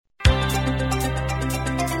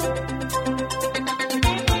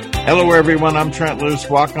Hello, everyone. I'm Trent Loos.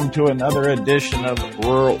 Welcome to another edition of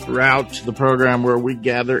Rural Routes, the program where we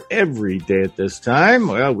gather every day at this time.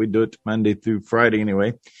 Well, we do it Monday through Friday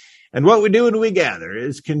anyway. And what we do when we gather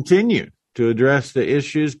is continue to address the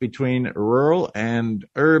issues between rural and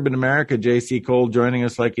urban America. J.C. Cole joining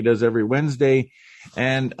us like he does every Wednesday.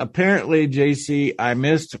 And apparently, J.C., I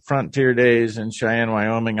missed Frontier Days in Cheyenne,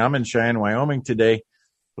 Wyoming. I'm in Cheyenne, Wyoming today,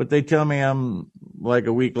 but they tell me I'm like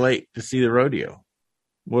a week late to see the rodeo.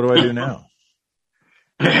 What do I do now?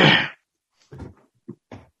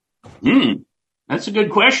 That's a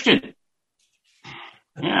good question.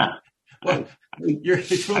 Yeah. Well, you're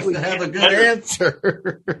supposed to have a good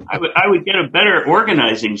answer. I would get a better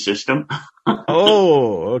organizing system.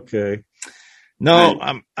 Oh, okay. No,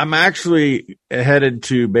 I'm actually headed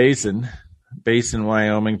to Basin,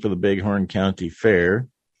 Wyoming for the Bighorn County Fair.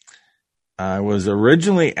 I was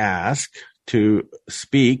originally asked to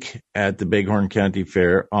speak at the Bighorn County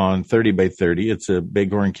Fair on 30 by 30. It's a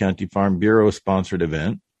Bighorn County Farm Bureau sponsored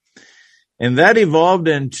event. And that evolved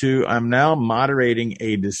into I'm now moderating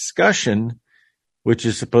a discussion, which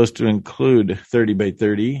is supposed to include 30 by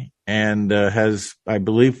 30 and has, I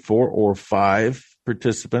believe, 4 or 5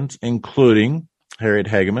 participants, including Harriet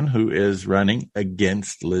Hageman, who is running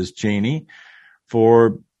against Liz Cheney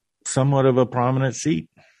for somewhat of a prominent seat.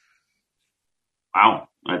 Wow,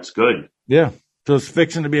 that's good. Yeah, so it's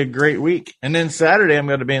fixing to be a great week. And then Saturday, I'm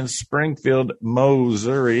going to be in Springfield,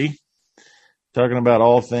 Missouri, talking about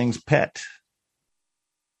all things pet.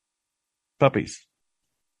 Puppies.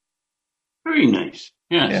 Very nice.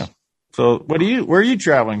 Yes. Yeah. So where are you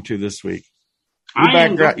traveling to this week?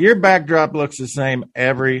 Your backdrop looks the same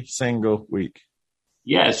every single week.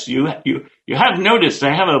 Yes, you have noticed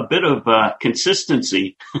I have a bit of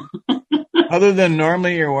consistency. Other than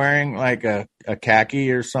normally you're wearing like a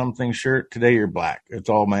khaki or something shirt, today you're black. It's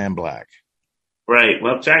all man black. Right.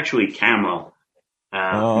 Well, it's actually camo.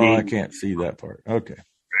 I can't see that part. Okay.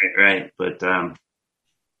 Right. But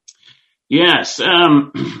yes, I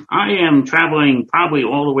am traveling probably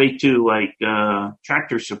all the way to like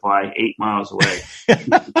Tractor Supply, 8 miles away.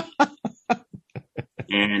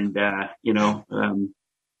 And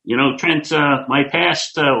Trent, my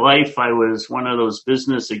past life, I was one of those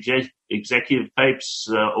business executive types,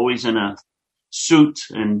 always in a suit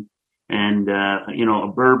and a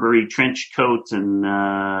Burberry trench coat and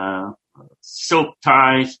silk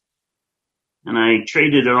ties. And I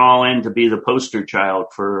traded it all in to be the poster child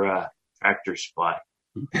for Tractor Supply.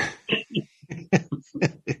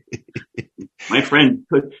 My friend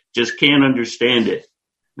just can't understand it.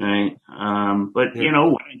 Right. But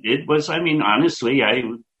what I did was, honestly, I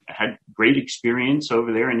had great experience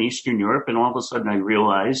over there in Eastern Europe. And all of a sudden I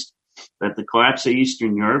realized that the collapse of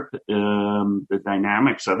Eastern Europe, the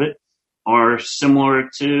dynamics of it are similar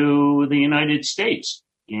to the United States.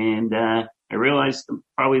 And I realized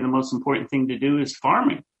probably the most important thing to do is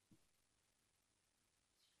farming.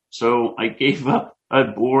 So I gave up a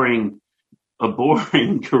boring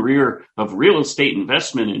career of real estate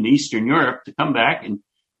investment in Eastern Europe to come back and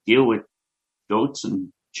deal with goats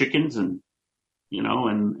and chickens and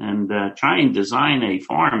try and design a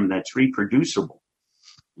farm that's reproducible.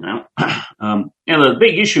 The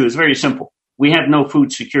big issue is very simple. We have no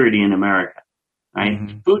food security in America. Right?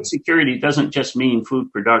 Mm-hmm. Food security doesn't just mean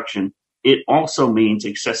food production. It also means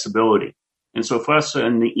accessibility. And so for us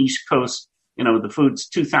on the East Coast, the food's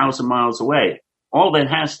 2,000 miles away. All that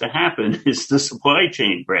has to happen is the supply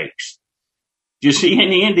chain breaks. Do you see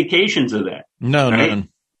any indications of that? No, right?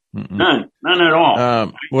 None at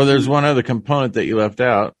all. Well, there's one other component that you left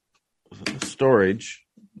out: storage.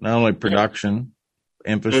 Not only production,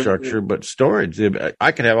 infrastructure, but storage.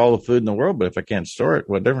 I could have all the food in the world, but if I can't store it,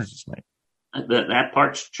 what difference does it make? That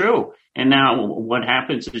part's true. And now what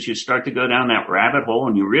happens is you start to go down that rabbit hole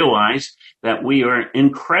and you realize that we are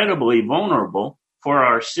incredibly vulnerable for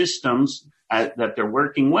our systems, that they're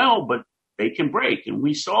working well, but they can break. And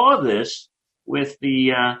we saw this with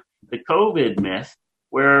the COVID myth,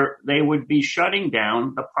 where they would be shutting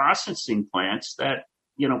down the processing plants that,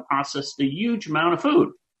 processed a huge amount of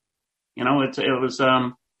food. It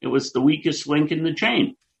was the weakest link in the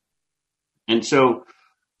chain. And so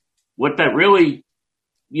what that really,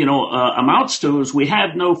 amounts to is we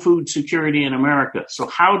have no food security in America. So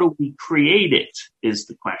how do we create it is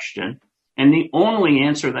the question. And the only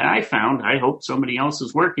answer that I found, I hope somebody else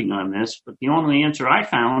is working on this, but the only answer I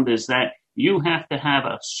found is that you have to have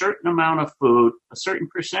a certain amount of food, a certain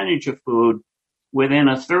percentage of food within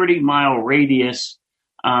a 30-mile radius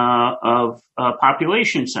of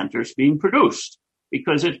population centers being produced.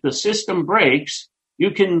 Because if the system breaks,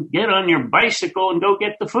 you can get on your bicycle and go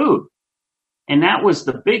get the food. And that was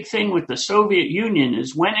the big thing with the Soviet Union,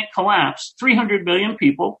 is when it collapsed, 300 million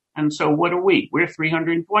people. And so what are we? We're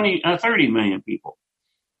 30 million people.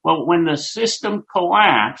 Well, when the system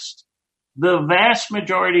collapsed, the vast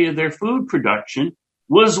majority of their food production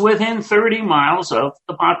was within 30 miles of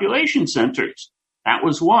the population centers. That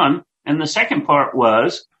was one. And the second part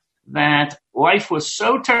was that life was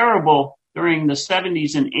so terrible during the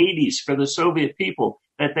 70s and 80s for the Soviet people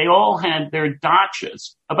that they all had their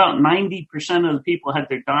dachas. About 90% of the people had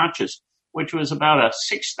their dachas, which was about a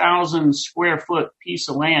 6,000 square foot piece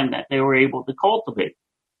of land that they were able to cultivate.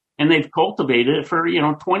 And they've cultivated it for,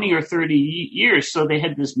 20 or 30 years. So they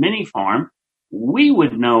had this mini farm. We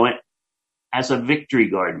would know it as a victory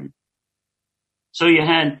garden. So you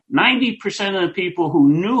had 90% of the people who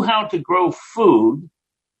knew how to grow food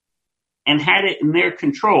and had it in their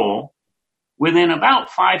control within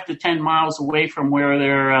about 5 to 10 miles away from where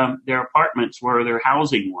their apartments were, their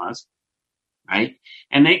housing was, right?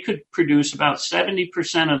 And they could produce about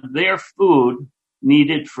 70% of their food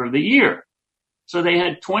needed for the year. So they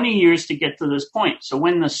had 20 years to get to this point. So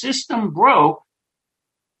when the system broke,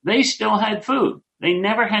 they still had food. They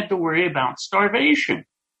never had to worry about starvation.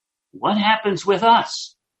 What happens with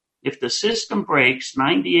us? If the system breaks,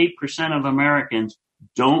 98% of Americans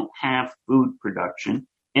don't have food production,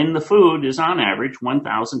 and the food is on average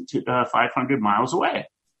 1,500 miles away.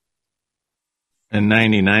 And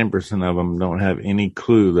 99% of them don't have any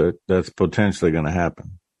clue that that's potentially going to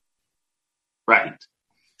happen. Right.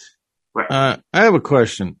 I have a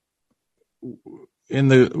question.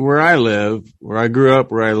 Where I live, where I grew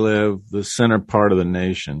up, where I live, the center part of the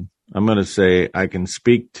nation, I'm going to say I can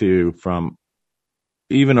speak to from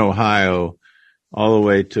even Ohio all the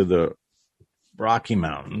way to the Rocky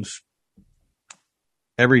Mountains.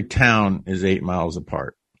 Every town is 8 miles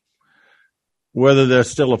apart. Whether they're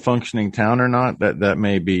still a functioning town or not, that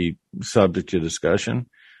may be subject to discussion.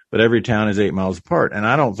 But every town is 8 miles apart. And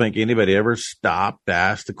I don't think anybody ever stopped to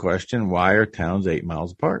ask the question, why are towns 8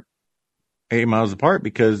 miles apart? 8 miles apart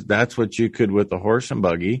because that's what you could, with a horse and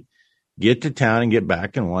buggy, get to town and get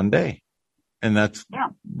back in one day. And that's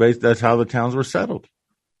how the towns were settled.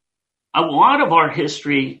 A lot of our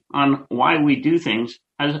history on why we do things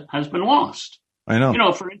has been lost. I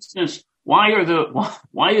know. For instance, why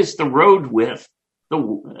is the road width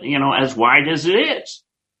as wide as it is?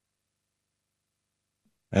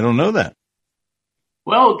 I don't know that.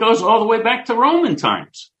 Well, it goes all the way back to Roman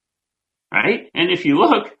times, right? And if you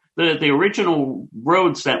look, the original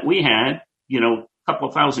roads that we had, a couple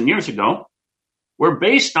of thousand years ago, were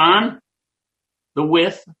based on the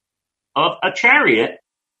width of a chariot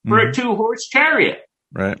for a 2-horse chariot.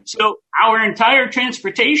 Right. So our entire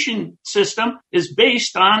transportation system is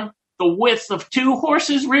based on the width of 2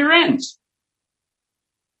 horses' rear ends.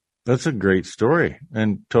 That's a great story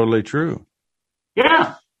and totally true.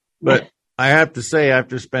 Yeah. But I have to say,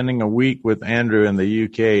 after spending a week with Andrew in the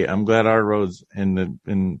UK, I'm glad our roads in the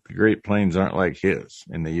Great Plains aren't like his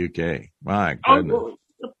in the UK. My goodness.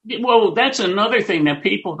 Well, that's another thing that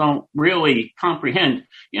people don't really comprehend.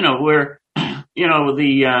 Where,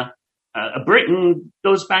 Britain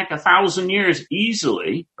goes back 1,000 years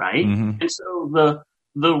easily, right? Mm-hmm. And so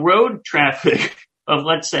the road traffic of,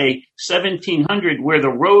 let's say, 1700, where the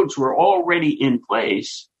roads were already in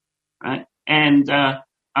place, right? And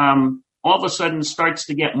all of a sudden starts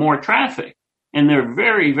to get more traffic. And they're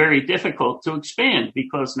very, very difficult to expand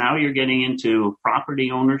because now you're getting into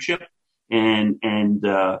property ownership and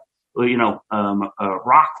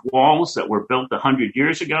rock walls that were built 100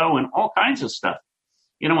 years ago and all kinds of stuff.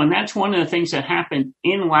 And that's one of the things that happened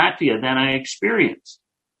in Latvia that I experienced.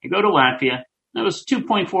 I go to Latvia, there was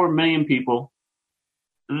 2.4 million people.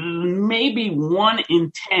 Maybe 1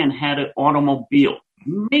 in 10 had an automobile.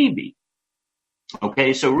 Maybe.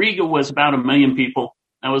 Okay, so Riga was about 1 million people.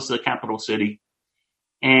 That was the capital city.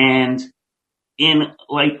 And in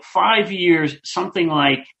like 5 years, something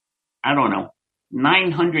like,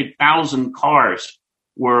 900,000 cars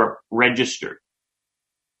were registered.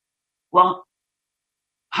 Well,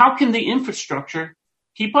 how can the infrastructure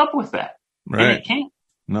keep up with that? Right. And it can't.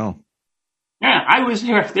 No. Yeah, I was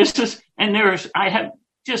there. I had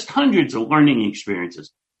just hundreds of learning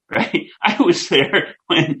experiences, right? I was there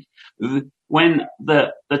when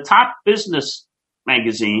the top business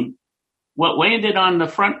magazine, what landed on the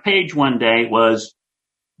front page one day was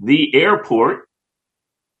the airport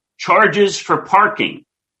charges for parking.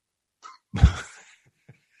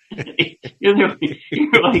 You're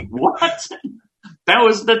like, what? That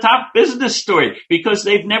was the top business story because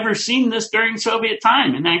they've never seen this during Soviet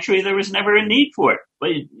time. And actually there was never a need for it,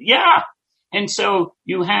 but yeah. And so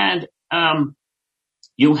you had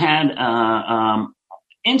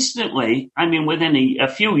instantly, I mean, within a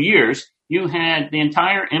few years, you had the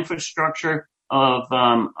entire infrastructure of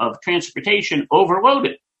transportation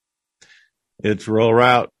overloaded. It's Rural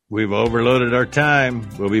Route. We've overloaded our time.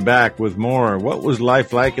 We'll be back with more. What was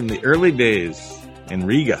life like in the early days in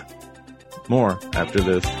Riga? More after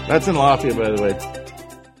this. That's in Lafayette, by the way.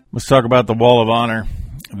 Let's talk about the Wall of Honor.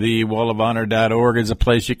 The wallofhonor.org is a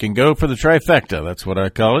place you can go for the trifecta. That's what I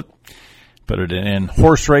call it. Put it in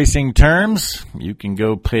horse racing terms. You can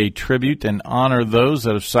go pay tribute and honor those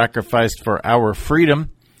that have sacrificed for our freedom.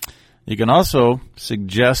 You can also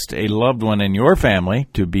suggest a loved one in your family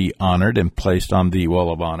to be honored and placed on the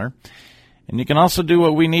Wall of Honor. And you can also do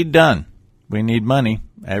what we need done. We need money.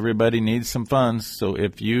 Everybody needs some funds. So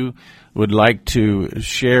if you would like to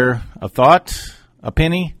share a thought, a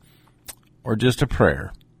penny, or just a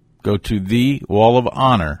prayer, go to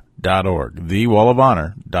thewallofhonor.org.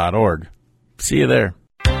 thewallofhonor.org. See you there.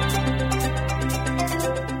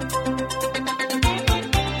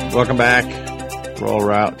 Welcome back. Rural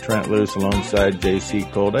Route, Trent Loos alongside J.C.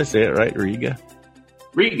 Cole. Did I say it right? Riga,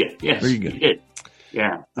 yes. Riga. You did.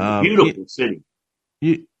 Yeah. Beautiful city.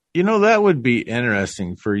 You know, that would be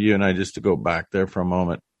interesting for you and I just to go back there for a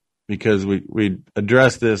moment, because we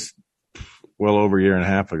addressed this well over a year and a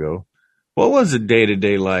half ago. What was the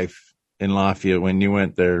day-to-day life in Lafayette when you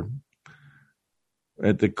went there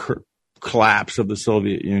at the collapse of the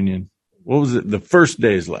Soviet Union? What was it the first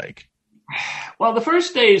days like? Well, the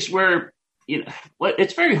first days were,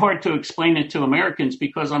 it's very hard to explain it to Americans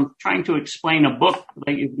because I'm trying to explain a book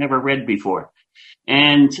that you've never read before.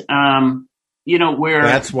 And, where...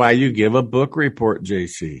 That's why you give a book report,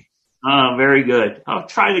 JC. Oh, very good. I'll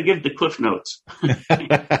try to give the Cliff Notes.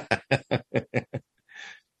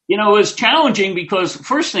 It was challenging because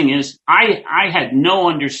first thing is I had no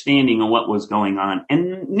understanding of what was going on,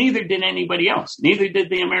 and neither did anybody else. Neither did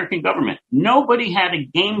the American government. Nobody had a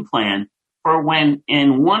game plan for when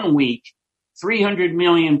in 1 week, 300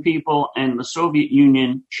 million people and the Soviet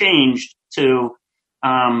Union changed to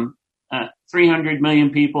 300 million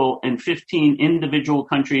people and 15 individual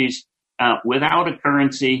countries without a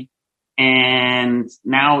currency, and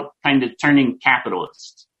now kind of turning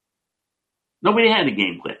capitalist. Nobody had a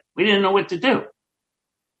game plan. We didn't know what to do.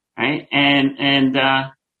 Right. And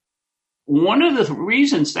one of the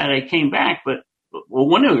reasons that I came back,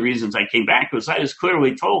 one of the reasons I came back was I was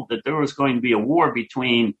clearly told that there was going to be a war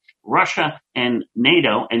between Russia and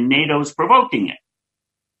NATO, and NATO's provoking it.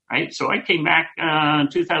 Right. So I came back in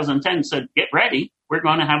 2010 and said, get ready. We're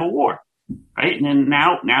going to have a war. Right. And then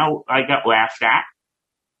now I got laughed at.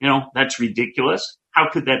 That's ridiculous. How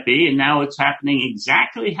could that be? And now it's happening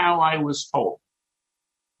exactly how I was told.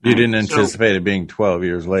 You didn't anticipate it being 12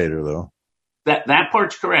 years later, though. That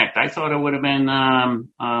part's correct. I thought it would have been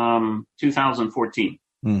 2014.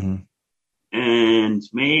 Mm-hmm. And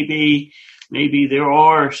maybe there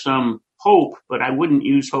are some hope, but I wouldn't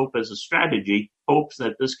use hope as a strategy. Hopes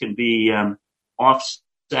that this can be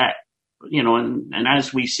offset. And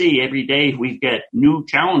as we see every day, we get new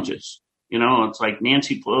challenges. It's like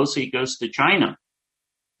Nancy Pelosi goes to China.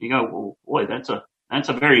 You go, well, boy, that's a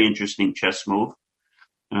very interesting chess move.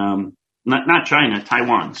 Not China,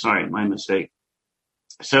 Taiwan. Sorry, my mistake.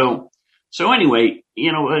 So anyway,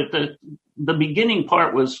 the beginning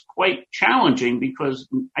part was quite challenging because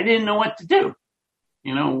I didn't know what to do.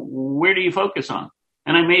 Where do you focus on?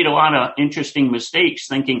 And I made a lot of interesting mistakes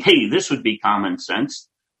thinking, hey, this would be common sense,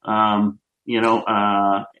 and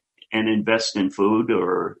invest in food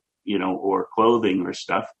or clothing or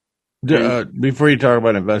stuff. Before you talk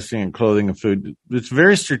about investing in clothing and food, it's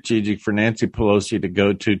very strategic for Nancy Pelosi to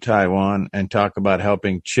go to Taiwan and talk about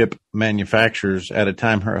helping chip manufacturers at a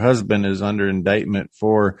time her husband is under indictment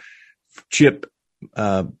for chip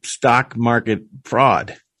stock market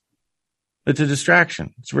fraud. It's a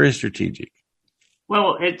distraction. It's very strategic.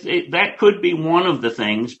 Well, that could be one of the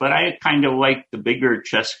things, but I kind of like the bigger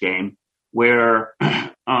chess game where,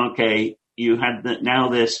 okay, you have the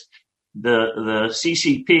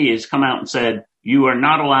CCP has come out and said, you are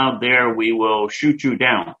not allowed there. We will shoot you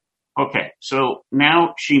down. Okay. So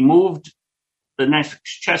now she moved. The next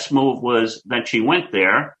chess move was that she went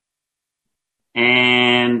there.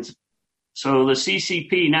 And so the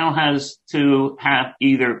CCP now has to have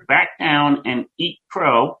either back down and eat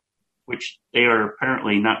crow, which they are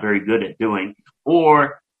apparently not very good at doing,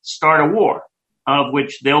 or start a war, of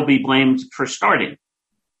which they'll be blamed for starting.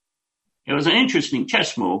 It was an interesting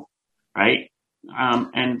chess move. Right.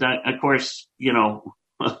 Of course, we're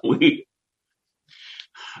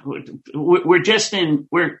just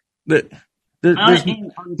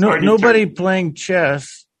nobody playing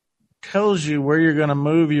chess tells you where you're going to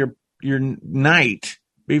move your knight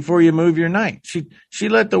before you move your knight. She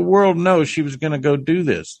let the world know she was going to go do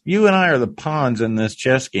this. You and I are the pawns in this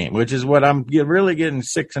chess game, which is what I'm really getting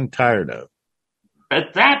sick and tired of.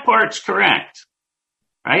 But that part's correct,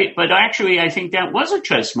 right? But actually, I think that was a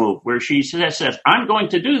chess move where she says, I'm going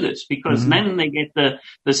to do this, because then they get the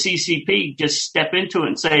CCP just step into it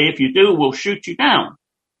and say, if you do, we'll shoot you down.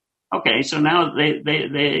 Okay, so now they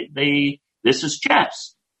this is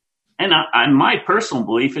chess. And my personal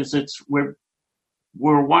belief is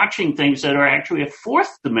we're watching things that are actually a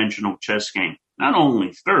fourth dimensional chess game, not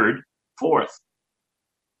only third, fourth.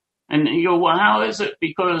 And you go, well, how is it?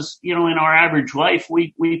 Because, in our average life,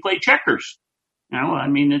 we play checkers. I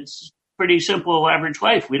mean, it's pretty simple average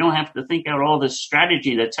life. We don't have to think out all this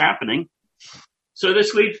strategy that's happening. So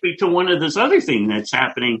this leads me to one of this other thing that's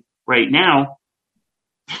happening right now.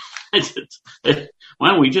 Why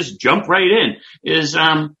don't we just jump right in? Is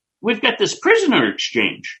we've got this prisoner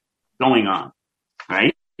exchange going on,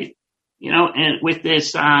 right? And with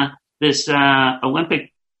this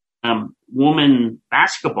Olympic woman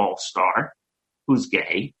basketball star who's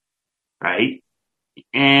gay, right?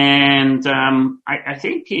 And I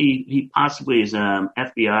think he possibly is an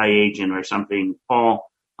FBI agent or something, Paul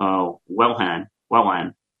Whelan,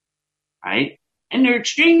 right? And they're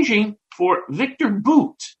exchanging for Victor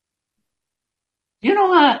Bout.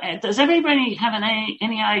 Does everybody have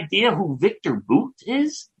any idea who Victor Bout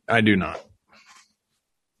is? I do not.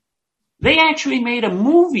 They actually made a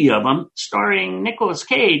movie of him starring Nicolas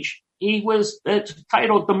Cage. He was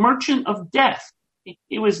titled The Merchant of Death.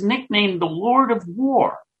 He was nicknamed the Lord of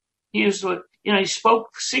War. He was, he spoke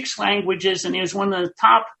 6 languages, and he was one of the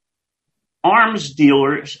top arms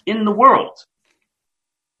dealers in the world.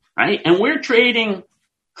 Right? And we're trading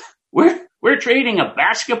a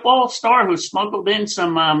basketball star who smuggled in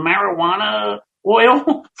some marijuana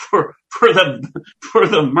oil for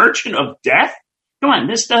the Merchant of Death. Come on,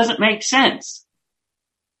 this doesn't make sense.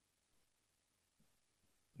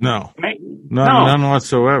 No, right? None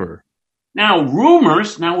whatsoever. Now,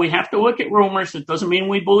 rumors, we have to look at rumors. It doesn't mean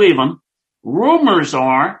we believe them. Rumors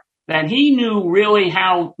are that he knew really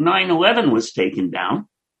how 9/11 was taken down.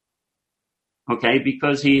 Okay,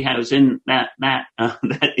 because he was in that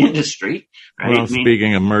industry. Right? Well,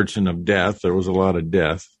 speaking of Merchant of Death, there was a lot of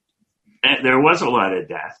death. There was a lot of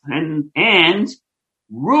death. And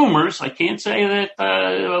rumors, I can't say that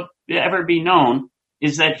it'll ever be known,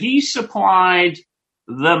 is that he supplied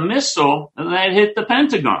the missile that hit the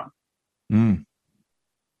Pentagon.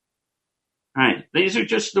 Right. These are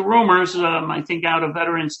just the rumors, I think, out of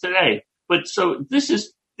Veterans Today. But so this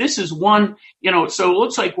is one, so it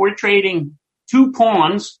looks like we're trading 2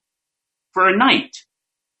 pawns for a knight.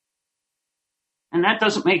 And that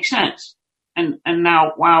doesn't make sense. And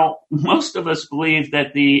now, while most of us believe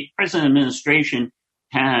that the present administration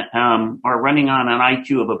are running on an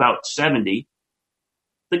IQ of about 70,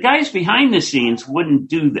 the guys behind the scenes wouldn't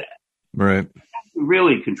do that. Right.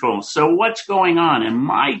 Really control. So what's going on? And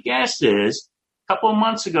my guess is, a couple of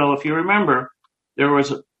months ago, if you remember, there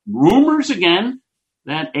was rumors again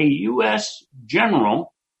that a U.S.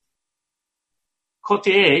 general,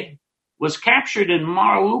 Coutier, was captured in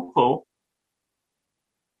Mariupol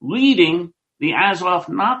leading the Azov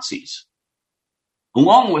Nazis,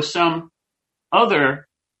 along with some other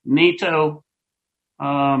NATO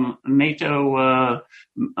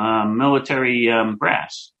military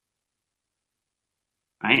brass.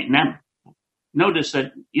 Right? Now, notice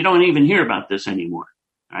that you don't even hear about this anymore,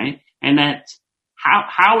 right? And that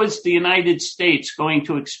how is the United States going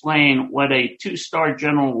to explain what a 2-star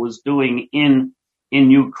general was doing in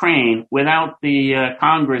Ukraine without the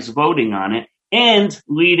Congress voting on it and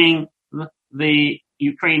leading the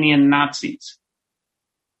Ukrainian Nazis?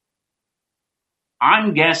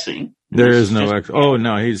 I'm guessing there is no.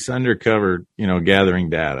 He's undercover,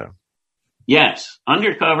 gathering data. Yes,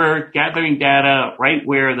 undercover, gathering data right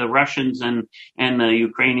where the Russians and the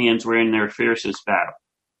Ukrainians were in their fiercest battle,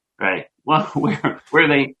 right? Well, where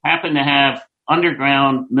they happen to have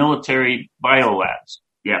underground military biolabs.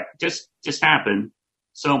 Yeah, just happened.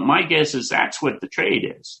 So my guess is that's what the trade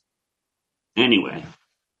is. Anyway,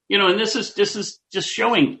 and this is just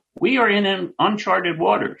showing we are in uncharted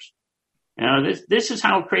waters. This is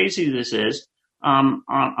how crazy this is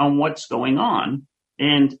on what's going on.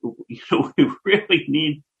 And we really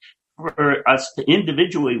need for us to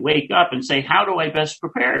individually wake up and say, how do I best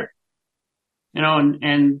prepare?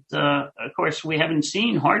 Of course, we haven't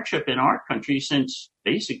seen hardship in our country since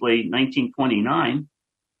basically 1929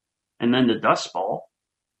 and then the Dust Bowl.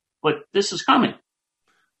 But this is coming.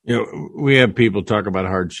 We have people talk about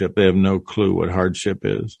hardship. They have no clue what hardship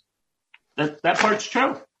is. That part's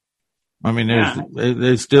true. I mean,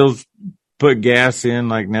 there's still put gas in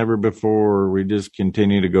like never before, or we just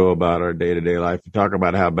continue to go about our day-to-day life and talk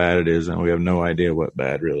about how bad it is, and we have no idea what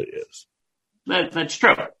bad really is. That's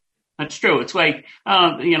true. That's true. It's like,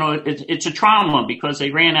 it's a trauma because they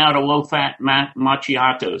ran out of low-fat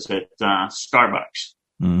macchiatos at Starbucks.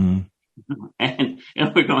 Mm-hmm. And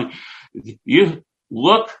we're going, you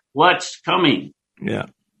look what's coming. Yeah.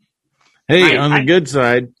 Hey, on the good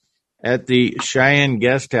side, at the Cheyenne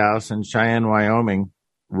Guest House in Cheyenne, Wyoming,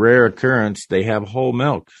 rare occurrence, they have whole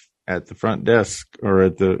milk at the front desk or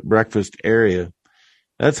at the breakfast area.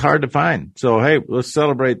 That's hard to find. So, hey, let's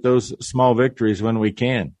celebrate those small victories when we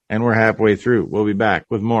can. And we're halfway through. We'll be back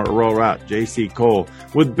with more Rural Route. J.C. Cole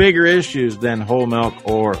with bigger issues than whole milk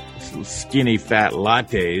or skinny fat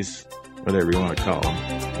lattes, whatever you want to call them,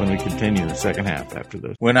 when we continue the second half after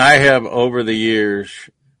this. When I have over the years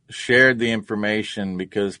shared the information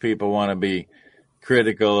because people want to be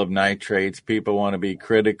critical of nitrates, people want to be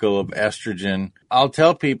critical of estrogen, I'll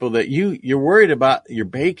tell people that you're worried about your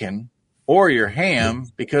bacon or your ham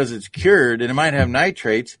because it's cured and it might have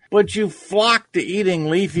nitrates, but you flock to eating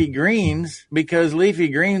leafy greens because leafy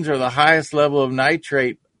greens are the highest level of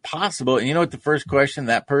nitrate possible. And you know what the first question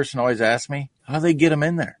that person always asks me? How do they get them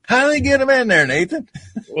in there? How do they get them in there, Nathan?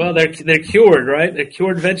 Well, they're cured, right? They're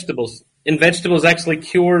cured vegetables. And vegetables actually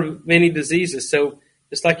cure many diseases. So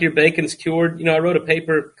just like your bacon's cured, I wrote a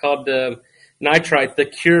paper called Nitrite, the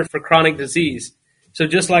Cure for Chronic Disease. So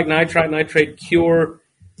just like nitrate cure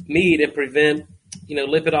meat and prevent,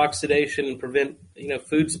 lipid oxidation and prevent,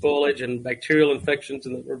 food spoilage and bacterial infections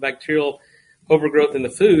or bacterial overgrowth in the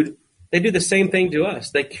food, they do the same thing to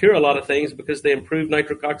us. They cure a lot of things because they improve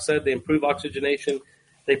nitric oxide, they improve oxygenation,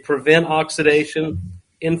 they prevent oxidation,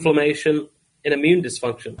 inflammation, and immune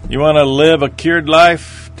dysfunction. You want to live a cured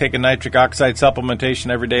life? Take a nitric oxide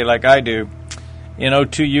supplementation every day like I do.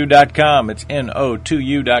 NO2U.com. It's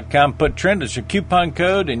NO2U.com. Put Trent as your coupon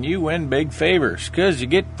code and you win big favors because you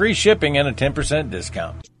get free shipping and a 10%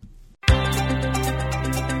 discount.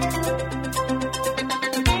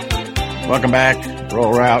 Welcome back.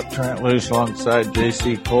 Roll Route. Trent Loos alongside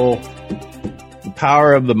J.C. Cole. The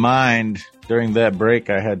power of the mind. During that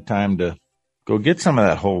break, I had time to go get some of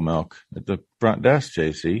that whole milk at the front desk,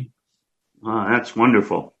 J.C. Oh, that's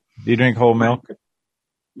wonderful. Do you drink whole milk?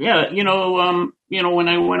 Yeah, when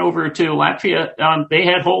I went over to Latvia, they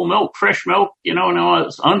had whole milk, fresh milk, and it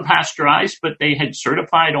was unpasteurized, but they had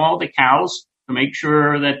certified all the cows to make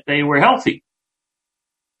sure that they were healthy,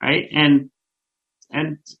 right? And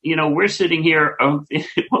we're sitting here,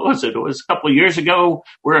 what was it? It was a couple of years ago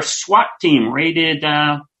where a SWAT team raided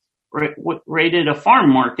a farm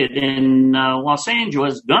market in Los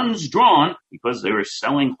Angeles, guns drawn, because they were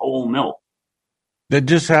selling whole milk. That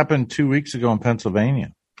just happened 2 weeks ago in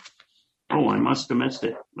Pennsylvania. Oh, I must have missed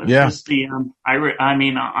it. Was this the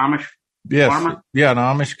Amish farmer? Yeah, an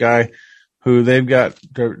Amish guy who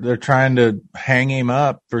they're trying to hang him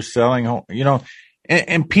up for selling,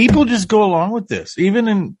 and people just go along with this.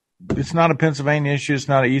 It's not a Pennsylvania issue. It's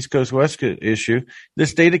not an East Coast, West Coast issue. The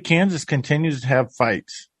state of Kansas continues to have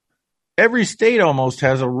fights. Every state almost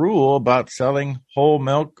has a rule about selling whole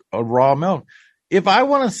milk or raw milk. If I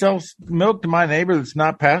want to sell milk to my neighbor that's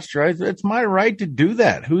not pasteurized, it's my right to do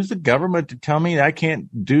that. Who's the government to tell me they can't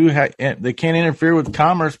interfere with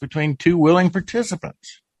commerce between two willing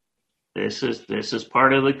participants? This is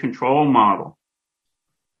part of the control model.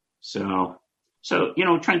 So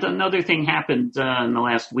Trent, another thing happened in the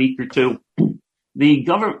last week or two.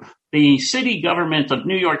 The city government of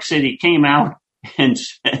New York City came out and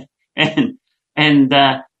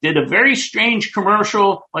did a very strange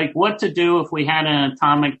commercial, like what to do if we had an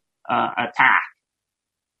atomic attack.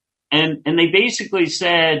 And they basically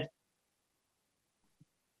said,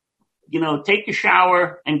 take a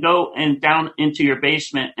shower and go and down into your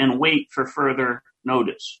basement and wait for further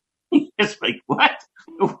notice. It's like, what?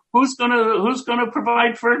 Who's gonna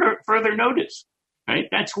provide further notice? Right?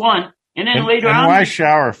 That's one. And then later on, why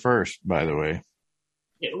shower first, by the way?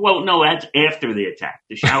 Well, no, that's after the attack.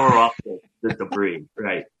 To shower off the debris,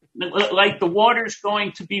 right? Like the water's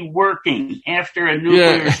going to be working after a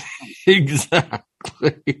nuclear strike.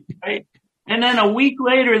 Exactly. Right? And then a week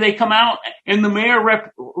later, they come out and the mayor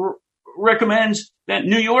recommends that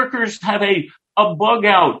New Yorkers have a bug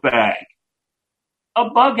out bag.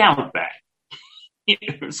 A bug out bag.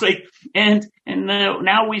 It's like, and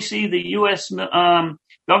now we see the U.S.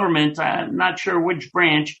 Government, I'm not sure which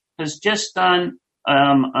branch, has just done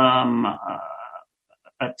a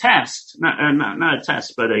test, not a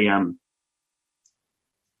test, but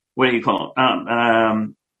what do you call it?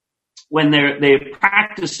 When they're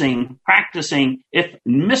practicing if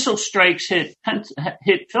missile strikes hit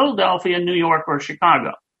Philadelphia, New York, or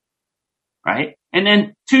Chicago, right? And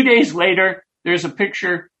then 2 days later, there's a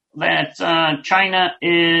picture that China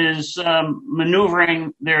is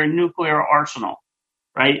maneuvering their nuclear arsenal,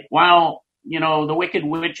 right? While, the Wicked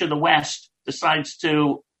Witch of the West decides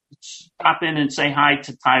to stop in and say hi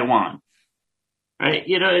to Taiwan, right?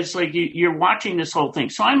 It's like you're watching this whole thing.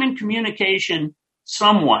 So I'm in communication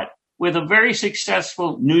somewhat with a very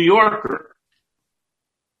successful New Yorker,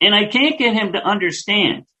 and I can't get him to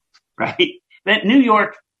understand, right, that New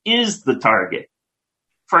York is the target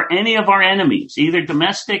for any of our enemies, either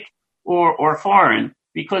domestic or foreign,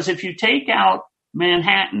 because if you take out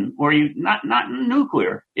Manhattan, or you not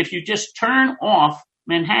nuclear, if you just turn off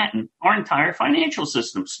Manhattan, our entire financial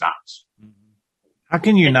system stops. How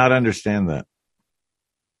can you not understand that?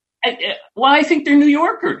 Well, I think they're New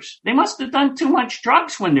Yorkers. They must have done too much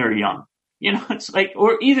drugs when they're young. It's like,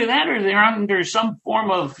 or either that or they're under some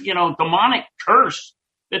form of, demonic curse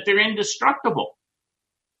that they're indestructible.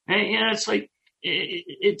 And, it's like,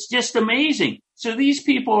 it's just amazing. So these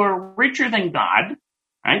people are richer than God,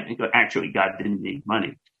 right? Actually, God didn't need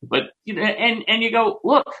money. But, and you go,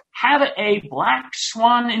 look, have a black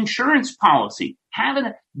swan insurance policy.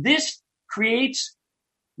 This creates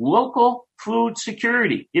local food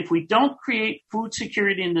security. If we don't create food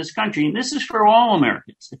security in this country, and this is for all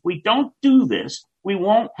Americans, if we don't do this, we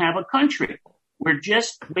won't have a country. We're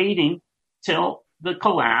just waiting till the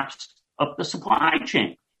collapse of the supply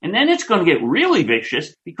chain. And then it's going to get really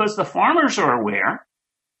vicious because the farmers are aware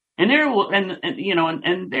and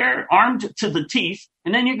they're armed to the teeth.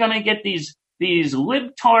 And then you're going to get these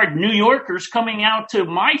libtard New Yorkers coming out to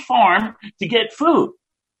my farm to get food.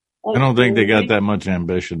 I don't think they got that much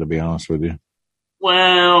ambition, to be honest with you.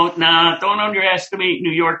 Well, don't underestimate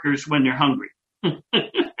New Yorkers when they're hungry.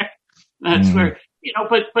 That's where,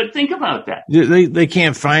 but think about that. They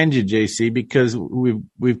can't find you, JC, because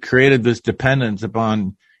we've created this dependence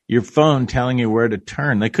upon your phone telling you where to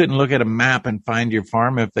turn. They couldn't look at a map and find your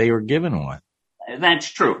farm if they were given one. That's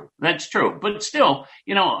true. But still,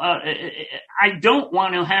 I don't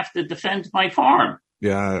want to have to defend my farm.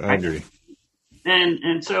 Yeah, I agree.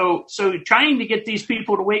 And so trying to get these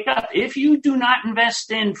people to wake up. If you do not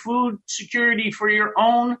invest in food security for your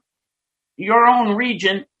own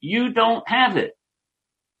region, you don't have it.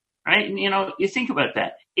 Right? And, you think about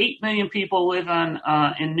that. 8 million people live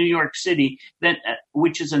in New York City,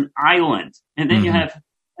 which is an island. And then you have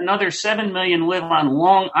another 7 million live on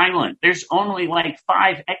Long Island. There's only like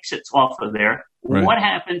 5 exits off of there. Right. What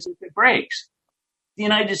happens if it breaks? The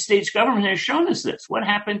United States government has shown us this. What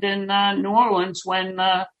happened in New Orleans when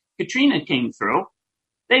Katrina came through?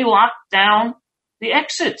 They locked down the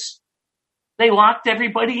exits. They locked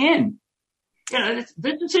everybody in.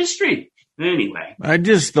 This is history. Anyway. I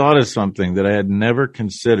just thought of something that I had never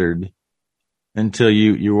considered until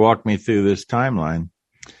you walked me through this timeline.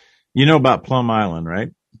 You know about Plum Island, right?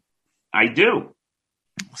 I do.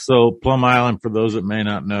 So Plum Island, for those that may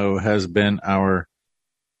not know, has been our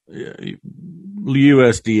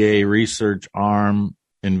USDA research arm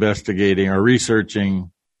investigating or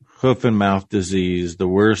researching hoof and mouth disease, the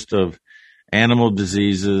worst of animal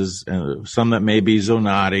diseases, and some that may be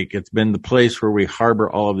zoonotic. It's been the place where we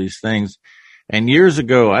harbor all of these things. And years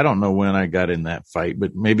ago, I don't know when I got in that fight,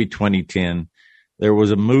 but maybe 2010, there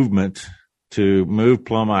was a movement to move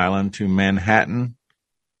Plum Island to Manhattan,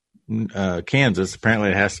 Kansas. Apparently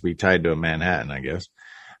it has to be tied to a Manhattan, I guess.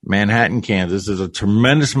 Manhattan, Kansas. There's a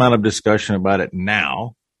tremendous amount of discussion about it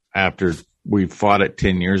now after we fought it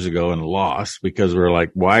 10 years ago and lost, because we're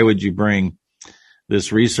like, why would you bring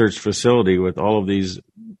this research facility with all of these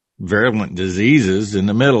virulent diseases in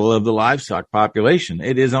the middle of the livestock population?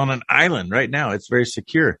 It is on an island right now. It's very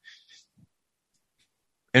secure.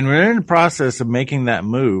 And we're in the process of making that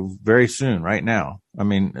move very soon right now. I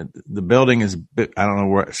mean, the building is, I don't know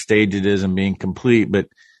what stage it is in being complete, but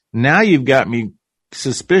now you've got me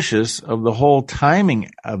suspicious of the whole timing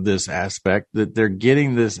of this aspect, that they're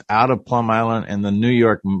getting this out of Plum Island and the New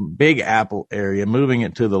York Big Apple area, moving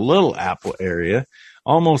it to the Little Apple area,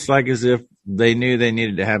 almost like as if they knew they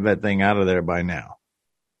needed to have that thing out of there by now.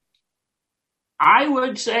 I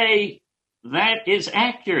would say that is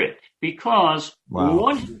accurate because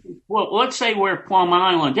let's say where Plum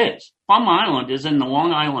Island is. Plum Island is in the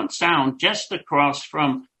Long Island Sound, just across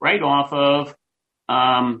from, right off of,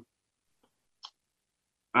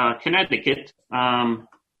 Connecticut.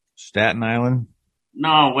 Staten Island?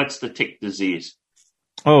 No, what's the tick disease?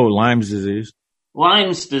 Oh, Lyme's disease.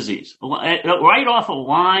 Lyme's disease. Right off of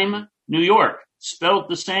Lyme, New York, spelled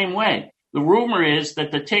the same way. The rumor is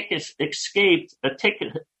that the tick escaped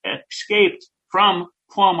from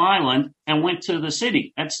Plum Island and went to the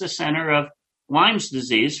city. That's the center of Lyme's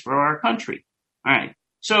disease for our country. All right.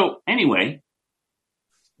 So anyway,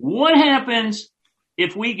 what happens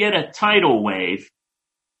if we get a tidal wave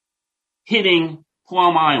hitting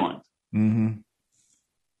Plum Island? Mm-hmm.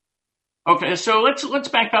 Okay, so let's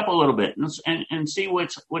back up a little bit and see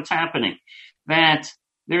what's happening. That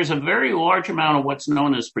there's a very large amount of what's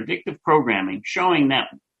known as predictive programming showing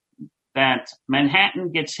that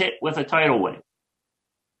Manhattan gets hit with a tidal wave.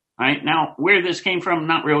 All right, now where this came from,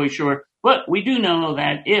 not really sure, but we do know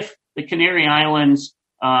that if the Canary Islands,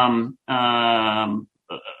 I'm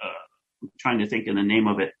trying to think of the name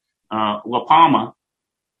of it, La Palma,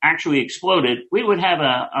 actually exploded, we would have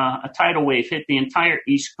a tidal wave hit the entire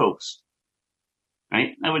East Coast.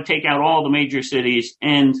 Right? That would take out all the major cities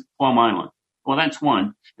and Plum Island. Well, that's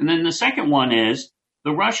one. And then the second one is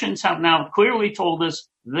the Russians have now clearly told us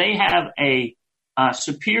they have a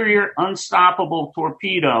superior, unstoppable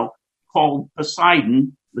torpedo called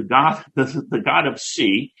Poseidon, the god of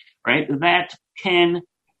sea, right? That can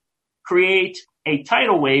create a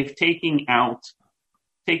tidal wave taking out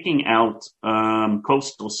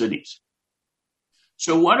coastal cities.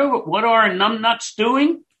 So what are numbnuts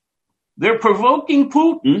doing? They're provoking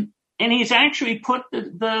Putin, and he's actually put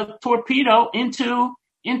the torpedo into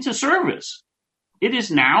service. It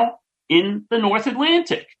is now in the North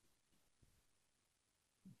Atlantic.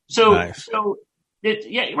 So, nice.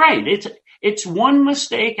 It's one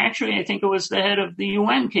mistake. Actually, I think it was the head of the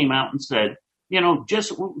UN came out and said,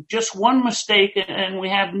 just one mistake, and we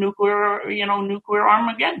have nuclear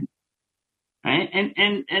Armageddon, right?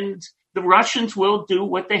 And the Russians will do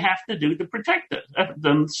what they have to do to protect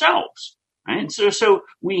themselves, right? So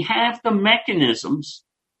we have the mechanisms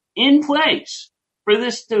in place for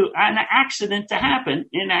an accident to happen,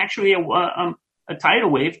 and actually a tidal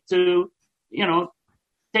wave to,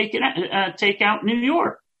 take out New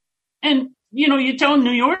York. And, you tell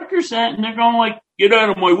New Yorkers that, and they're going like, get out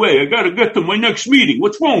of my way. I got to get to my next meeting.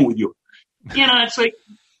 What's wrong with you? It's like.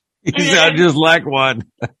 You sound just like one.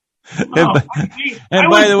 And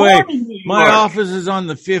by the way, my office is on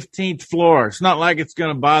the 15th floor. It's not like it's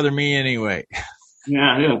going to bother me anyway.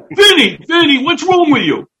 Yeah. Vinny, what's wrong with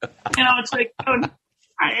you? It's like,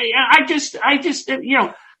 I just,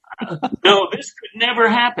 no, this could never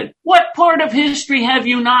happen. What part of history have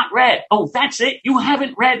you not read? Oh, that's it. You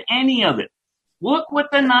haven't read any of it. Look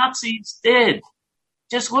what the Nazis did.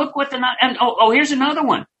 Just look what and here's another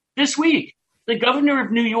one. This week, the governor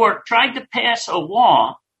of New York tried to pass a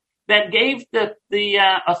law that gave the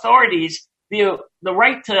authorities the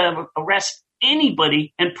right to arrest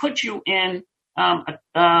anybody and put you in a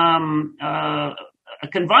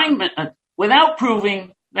confinement without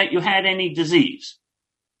proving that you had any disease.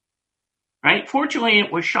 Right? Fortunately,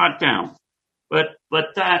 it was shot down. But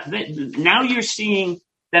now you're seeing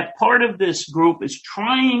that part of this group is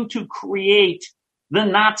trying to create the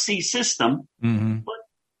Nazi system, mm-hmm.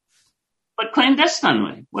 but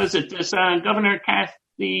clandestinely. Was it this Governor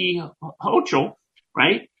Kathy Hochul,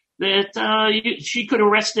 right? That she could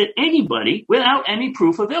arrest anybody without any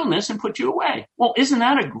proof of illness and put you away. Well, isn't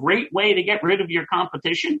that a great way to get rid of your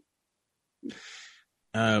competition?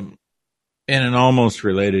 In an almost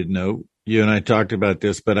related note, you and I talked about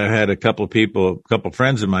this, but I had a couple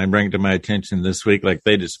friends of mine bring it to my attention this week, like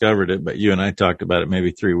they discovered it, but you and I talked about it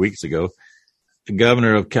maybe 3 weeks ago. The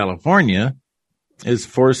governor of California is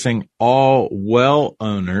forcing all well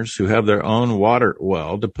owners who have their own water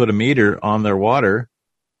well to put a meter on their water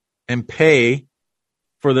and pay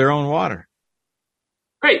for their own water.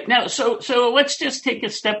 Great. Now, so let's just take a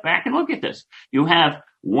step back and look at this. You have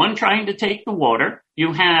one trying to take the water.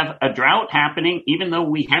 You have a drought happening, even though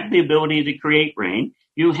we have the ability to create rain.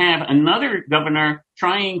 You have another governor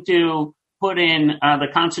trying to put in the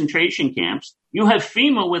concentration camps. You have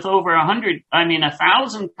FEMA with over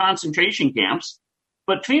 1,000 concentration camps.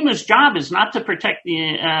 But FEMA's job is not to protect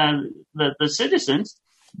the citizens.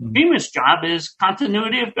 Mm-hmm. FEMA's job is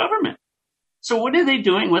continuity of government. So what are they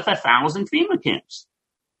doing with 1,000 FEMA camps?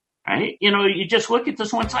 Right? You just look at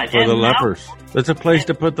this one side. For the lepers. That's a place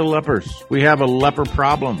to put the lepers. We have a leper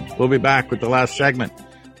problem. We'll be back with the last segment.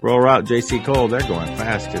 Roll out JC Cole. They're going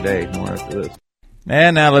fast today. More after this.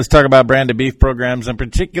 And now let's talk about branded beef programs, in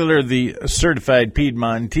particular the Certified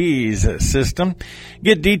Piedmontese system.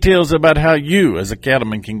 Get details about how you, as a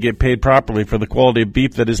cattleman, can get paid properly for the quality of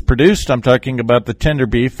beef that is produced. I'm talking about the tender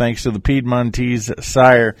beef, thanks to the Piedmontese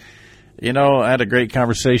sire. I had a great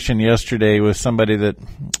conversation yesterday with somebody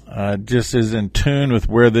that just is in tune with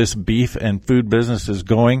where this beef and food business is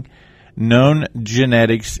going. Known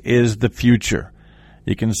genetics is the future.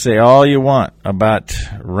 You can say all you want about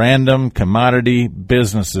random commodity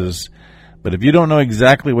businesses, but if you don't know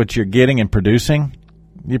exactly what you're getting and producing,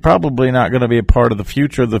 you're probably not going to be a part of the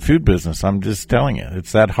future of the food business. I'm just telling you,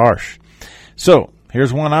 it's that harsh. So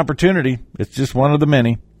here's one opportunity. It's just one of the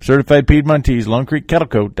many. Certified Piedmontese,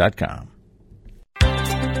 LoneCreekKettleCo.com.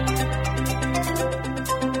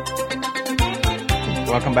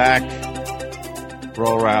 Welcome back.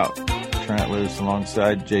 Roll Route, Trent Loos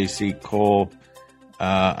alongside J.C. Cole.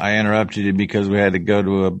 I interrupted you because we had to go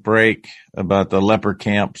to a break about the leper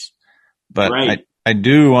camps. But right. I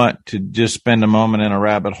do want to just spend a moment in a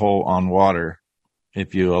rabbit hole on water,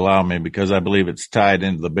 if you allow me, because I believe it's tied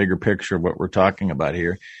into the bigger picture of what we're talking about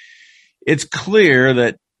here. It's clear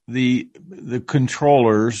that the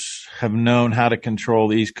controllers have known how to control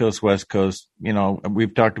the East Coast, West Coast. You know,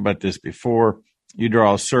 we've talked about this before. You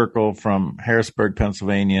draw a circle from Harrisburg,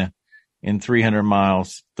 Pennsylvania, in 300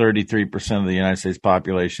 miles, 33% of the United States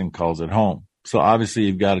population calls it home. So obviously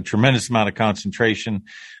you've got a tremendous amount of concentration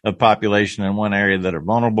of population in one area that are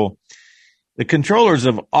vulnerable. The controllers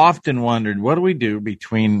have often wondered, what do we do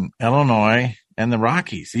between Illinois and the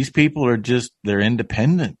Rockies? These people are they're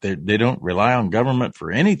independent. They don't rely on government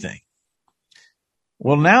for anything.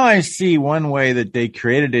 Well, now I see one way that they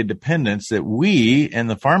created independence that we and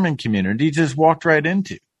the farming community just walked right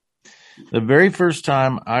into. The very first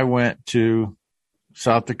time I went to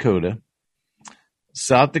South Dakota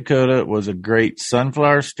was a great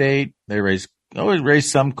sunflower state. They always raised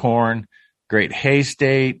some corn, great hay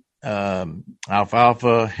state,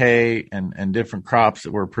 alfalfa, hay, and different crops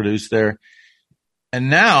that were produced there. And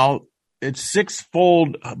now it's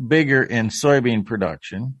sixfold bigger in soybean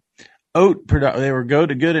production. They were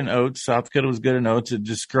good in oats. South Dakota was good in oats.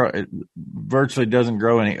 It virtually doesn't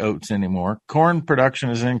grow any oats anymore. Corn production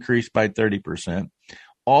has increased by 30%.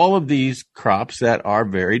 All of these crops that are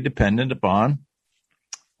very dependent upon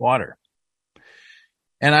water.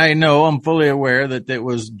 And I know, I'm fully aware that it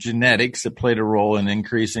was genetics that played a role in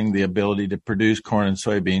increasing the ability to produce corn and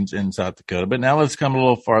soybeans in South Dakota. But now let's come a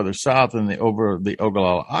little farther south over the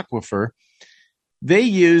Ogallala Aquifer. They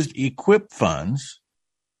used EQIP funds,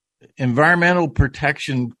 environmental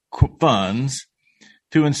protection funds,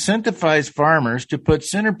 to incentivize farmers to put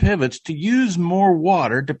center pivots to use more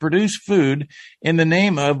water to produce food in the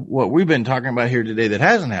name of what we've been talking about here today that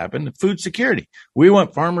hasn't happened, food security. We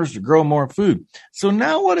want farmers to grow more food. So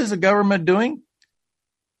now what is the government doing?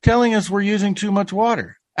 Telling us we're using too much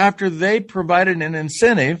water after they provided an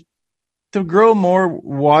incentive to grow more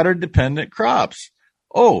water-dependent crops.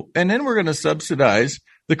 Oh, and then we're going to subsidize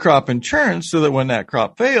the crop insurance so that when that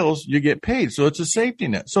crop fails, you get paid. So it's a safety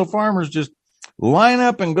net. So farmers just line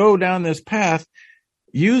up and go down this path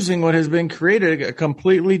using what has been created, a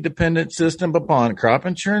completely dependent system upon crop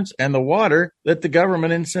insurance and the water that the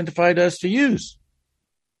government incentivized us to use.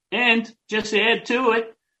 And just to add to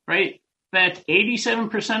it, right, that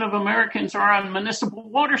 87% of Americans are on municipal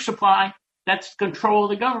water supply. That's control of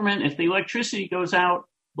the government. If the electricity goes out,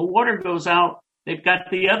 the water goes out. They've got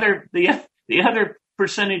the other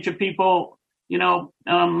percentage of people,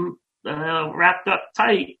 wrapped up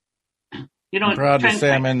tight. I'm proud to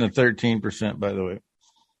say I'm in the 13%, by the way.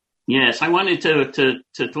 Yes, I wanted to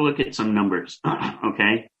look at some numbers.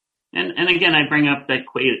 Okay, and again, I bring up that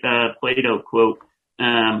Plato quote: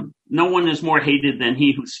 "No one is more hated than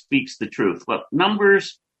he who speaks the truth." Well,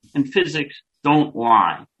 numbers and physics don't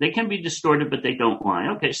lie. They can be distorted, but they don't lie.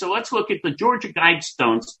 Okay, so let's look at the Georgia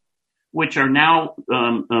Guidestones, which are now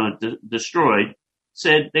destroyed.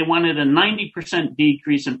 Said they wanted a 90%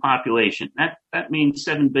 decrease in population. That means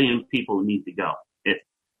 7 billion people need to go.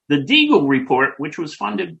 The Deagle report, which was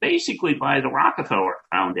funded basically by the Rockefeller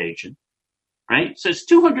Foundation, right, says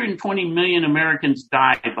 220 million Americans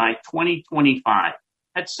die by 2025.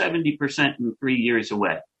 That's 70% in 3 years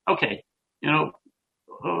away. Okay,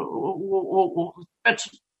 that's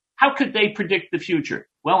how could they predict the future?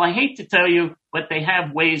 Well, I hate to tell you, but they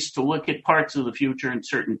have ways to look at parts of the future in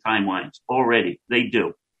certain timelines already. They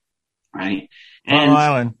do, right? Plum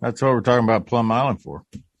Island. That's what we're talking about Plum Island for.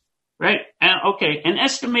 Right. Okay. An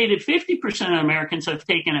estimated 50% of Americans have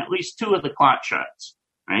taken at least 2 of the clot shots,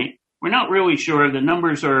 right? We're not really sure. The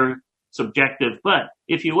numbers are subjective, but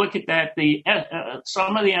if you look at that,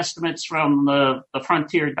 some of the estimates from the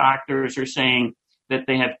frontier doctors are saying that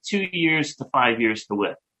they have 2 years to 5 years to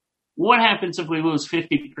live. What happens if we lose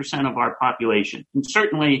 50% of our population? And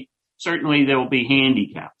certainly they will be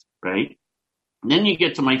handicapped, right? And then you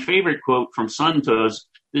get to my favorite quote from Sun Tzu: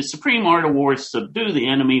 "The supreme art of war is to subdue the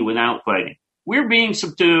enemy without fighting." We're being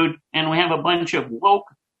subdued, and we have a bunch of woke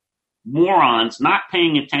morons not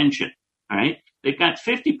paying attention, right? They've got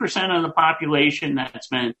 50% of the population that's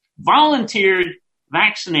been volunteered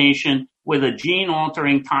vaccination with a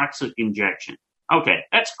gene-altering toxic injection. Okay,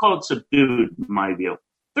 that's called subdued, in my view.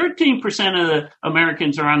 13% of the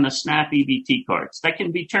Americans are on the SNAP EBT cards. That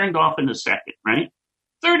can be turned off in a second, right?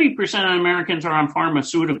 30% of Americans are on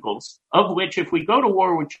pharmaceuticals, of which if we go to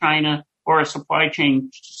war with China or a supply chain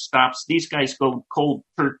stops, these guys go cold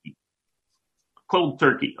turkey. Cold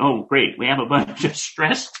turkey. Oh, great. We have a bunch of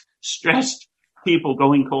stressed people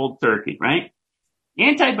going cold turkey, right?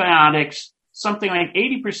 Antibiotics, something like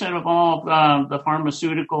 80% of all the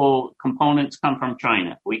pharmaceutical components come from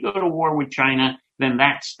China. If we go to war with China, then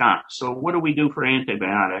that stops. So what do we do for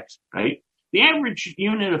antibiotics, right? The average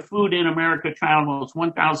unit of food in America travels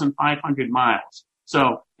 1,500 miles.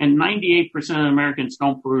 So, and 98% of Americans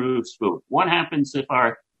don't produce food. What happens if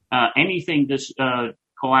anything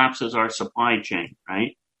collapses our supply chain,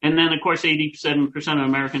 right? And then, of course, 87% of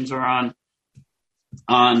Americans are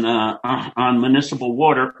on municipal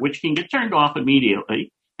water, which can get turned off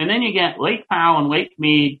immediately. And then you get Lake Powell and Lake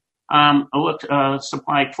Mead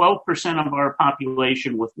supply 12% of our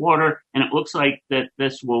population with water, and it looks like that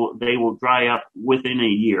they will dry up within a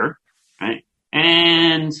year, right?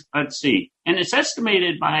 And let's see, and it's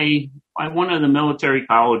estimated by one of the military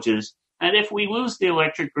colleges that if we lose the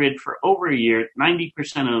electric grid for over a year,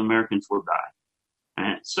 90% of Americans will die.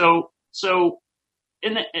 Right? So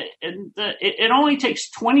it only takes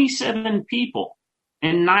 27 people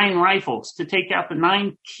and 9 rifles to take out the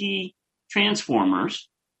 9 key transformers.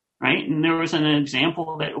 Right. And there was an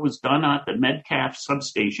example that was done at the Metcalf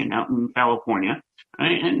substation out in California.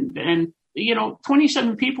 Right. And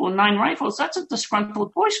 27 people and 9 rifles, that's a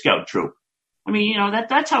disgruntled Boy Scout troop. I mean,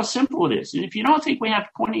 that's how simple it is. And if you don't think we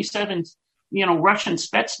have 27, Russian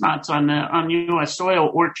Spetsnaz on U.S.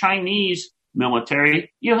 soil or Chinese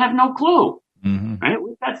military, you have no clue. Mm-hmm. Right.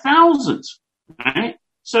 We've got thousands. Right.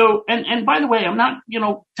 So, and by the way, I'm not,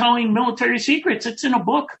 telling military secrets. It's in a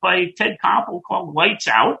book by Ted Koppel called Lights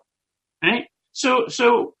Out. Right. So,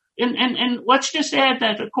 and let's just add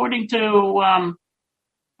that according to,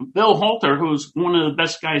 Bill Halter, who's one of the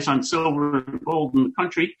best guys on silver and gold in the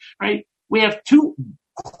country, right? We have $2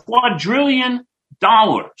 quadrillion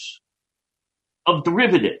of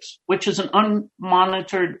derivatives, which is an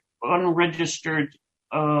unmonitored, unregistered,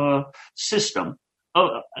 system,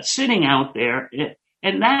 sitting out there.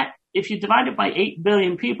 And that, if you divide it by 8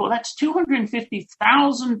 billion people, that's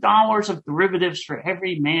 $250,000 of derivatives for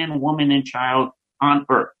every man, woman, and child on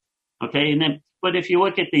Earth. Okay. And then, but if you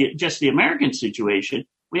look at just the American situation,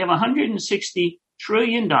 we have $160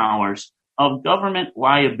 trillion of government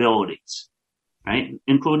liabilities, right?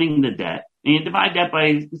 Including the debt. And you divide that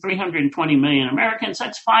by 320 million Americans,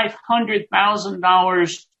 that's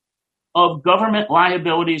 $500,000 of government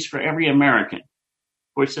liabilities for every American.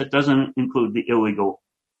 Of course, that doesn't include the illegal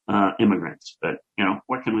immigrants, but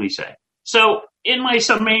what can we say? So in my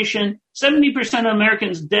summation, 70% of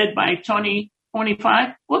Americans dead by 2025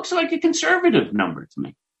 looks like a conservative number to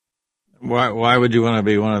me. Why would you want to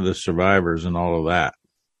be one of the survivors and all of that?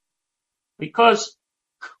 Because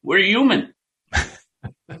we're human.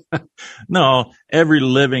 No, every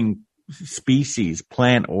living species,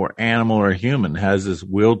 plant or animal or human, has this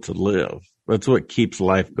will to live. That's what keeps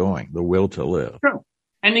life going, the will to live. True.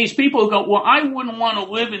 And these people go, well, I wouldn't want to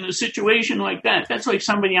live in a situation like that. That's like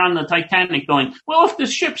somebody on the Titanic going, well, if the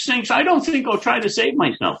ship sinks, I don't think I'll try to save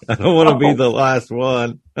myself. I don't want to be the last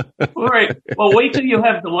one. All right. Well, wait till you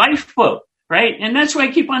have the lifeboat, right? And that's why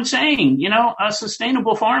I keep on saying, a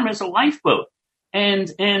sustainable farm is a lifeboat. And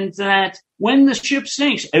that when the ship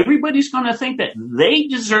sinks, everybody's going to think that they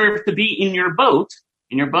deserve to be in your boat.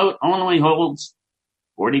 And your boat only holds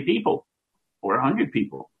 40 people or 100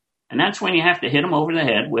 people. And that's when you have to hit them over the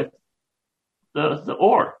head with the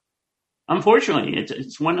oar. Unfortunately,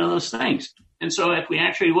 it's one of those things. And so if we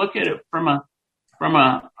actually look at it from a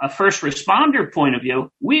first responder point of view,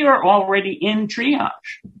 we are already in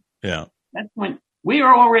triage. Yeah. That's when we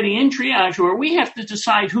are already in triage where we have to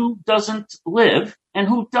decide who doesn't live and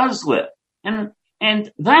who does live. And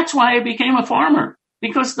that's why I became a farmer,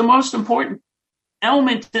 because the most important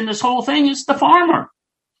element in this whole thing is the farmer.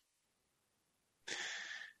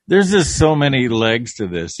 There's just so many legs to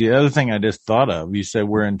this. The other thing I just thought of, you said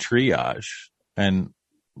we're in triage and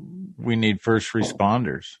we need first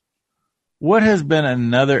responders. What has been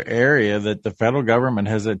another area that the federal government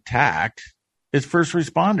has attacked is first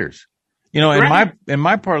responders. In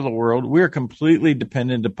my part of the world, we are completely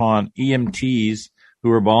dependent upon EMTs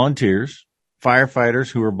who are volunteers,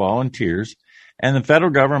 firefighters who are volunteers, and the federal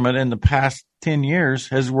government in the past 10 years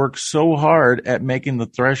has worked so hard at making the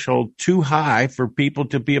threshold too high for people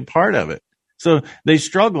to be a part of it. So they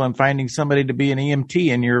struggle in finding somebody to be an EMT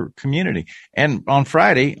in your community. And on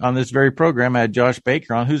Friday, on this very program, I had Josh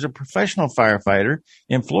Baker on, who's a professional firefighter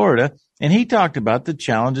in Florida, and he talked about the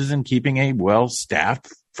challenges in keeping a well-staffed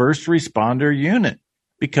first responder unit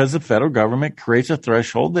because the federal government creates a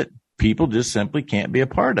threshold that people just simply can't be a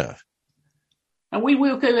part of. And we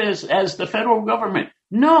look at it as the federal government.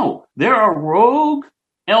 No, there are rogue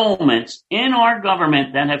elements in our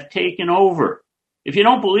government that have taken over. If you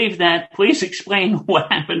don't believe that, please explain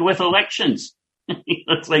what happened with elections.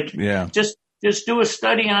 It's like, just do a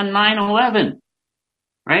study on 9/11,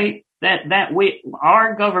 right?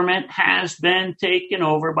 Our government has been taken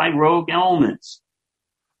over by rogue elements.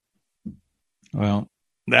 Well,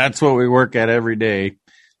 that's what we work at every day,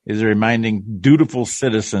 is reminding dutiful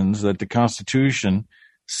citizens that the Constitution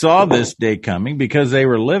saw this day coming because they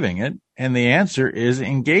were living it. And the answer is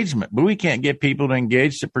engagement. But we can't get people to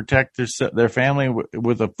engage to protect their family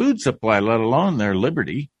with a food supply, let alone their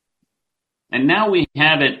liberty. And now we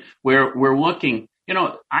have it where we're looking.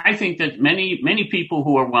 I think that many people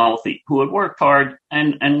who are wealthy, who have worked hard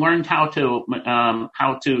and learned how to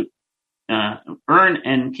earn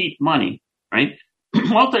and keep money, right?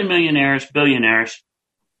 Multimillionaires, billionaires,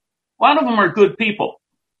 a lot of them are good people.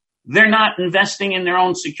 They're not investing in their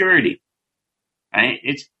own security, right?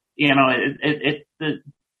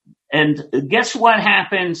 And guess what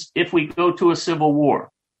happens if we go to a civil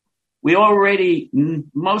war? We already,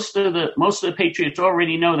 most of the patriots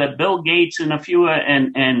already know that Bill Gates and a few,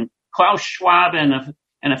 and Klaus Schwab and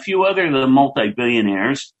a few other of the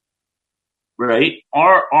multi-billionaires, right,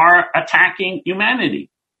 are attacking humanity.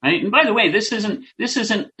 Right? And by the way, this isn't,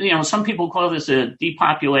 some people call this a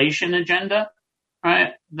depopulation agenda,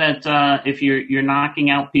 right? That, if you're knocking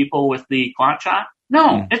out people with the clot shot.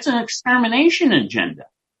 No, it's an extermination agenda.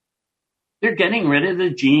 They're getting rid of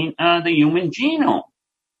the human genome.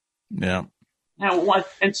 Yeah. Now what?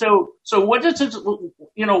 And so what is it?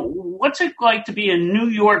 What's it like to be a New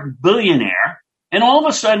York billionaire? And all of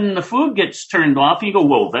a sudden the food gets turned off. You go,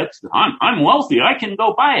 well, I'm wealthy. I can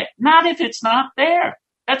go buy it. Not if it's not there.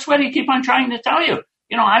 That's what they keep on trying to tell you.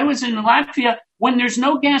 I was in Latvia when there's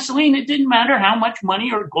no gasoline. It didn't matter how much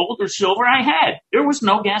money or gold or silver I had. There was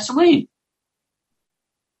no gasoline.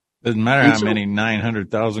 Doesn't matter how many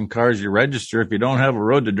 900,000 cars you register if you don't have a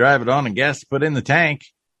road to drive it on and gas to put in the tank.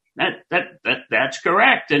 That's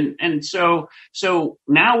correct. And so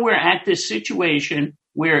now we're at this situation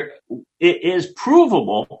where it is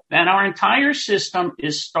provable that our entire system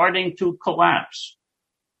is starting to collapse.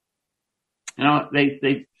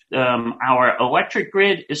 Our electric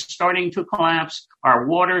grid is starting to collapse. Our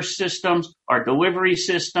water systems, our delivery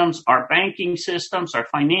systems, our banking systems, our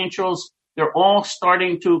financials, they're all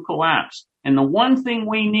starting to collapse. And the one thing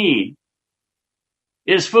we need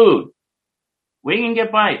is food. We can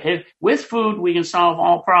get by. With food, we can solve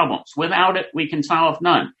all problems. Without it, we can solve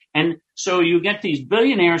none. And so you get these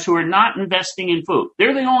billionaires who are not investing in food.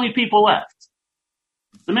 They're the only people left.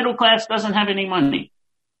 The middle class doesn't have any money.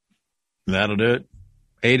 That'll do it.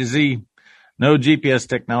 A to Z. No GPS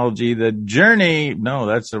technology. The journey. No,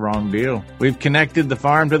 that's the wrong deal. We've connected the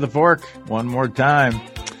farm to the fork one more time.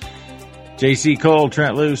 J.C. Cole,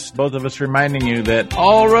 Trent Loos, both of us reminding you that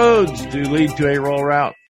all roads do lead to a rural route.